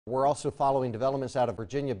We're also following developments out of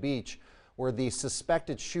Virginia Beach, where the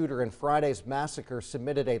suspected shooter in Friday's massacre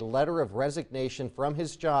submitted a letter of resignation from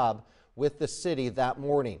his job with the city that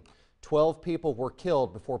morning. 12 people were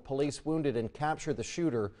killed before police wounded and captured the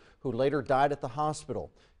shooter, who later died at the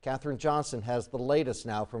hospital. Catherine Johnson has the latest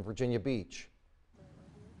now from Virginia Beach.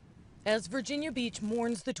 As Virginia Beach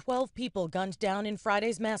mourns the 12 people gunned down in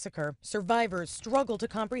Friday's massacre, survivors struggle to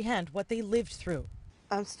comprehend what they lived through.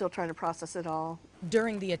 I'm still trying to process it all.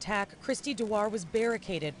 During the attack, Christy Dewar was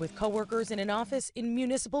barricaded with coworkers in an office in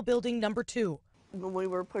Municipal Building number 2. When we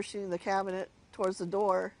were pushing the cabinet towards the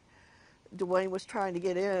door, Dwayne was trying to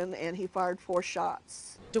get in and he fired 4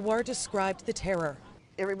 shots. Dewar described the terror.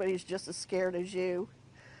 Everybody's just as scared as you.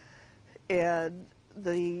 And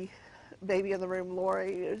the baby in the room,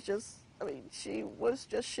 Lori, is just, she was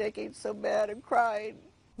just shaking so bad and crying.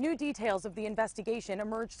 New details of the investigation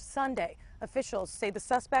emerged Sunday. Officials say the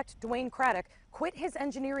suspect, Dwayne Craddock, quit his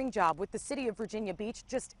engineering job with the city of Virginia Beach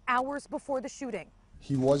just hours before the shooting.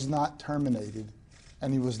 He was not terminated,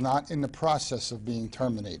 and he was not in the process of being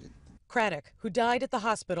terminated. Craddock, who died at the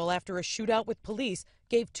hospital after a shootout with police,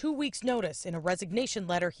 gave 2 weeks' notice in a resignation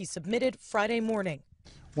letter he submitted Friday morning.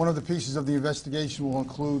 One of the pieces of the investigation will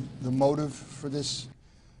include the motive for this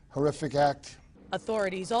horrific act.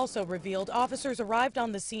 Authorities also revealed officers arrived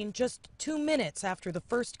on the scene just 2 minutes after the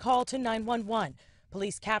first call to 911.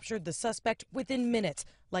 Police captured the suspect within minutes,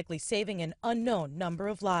 likely saving an unknown number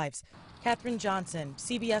of lives. Catherine Johnson,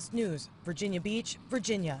 CBS News, Virginia Beach,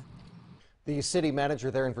 Virginia. The city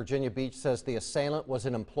manager there in Virginia Beach says the assailant was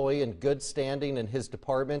an employee in good standing in his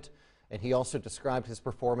department, and he also described his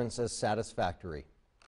performance as satisfactory.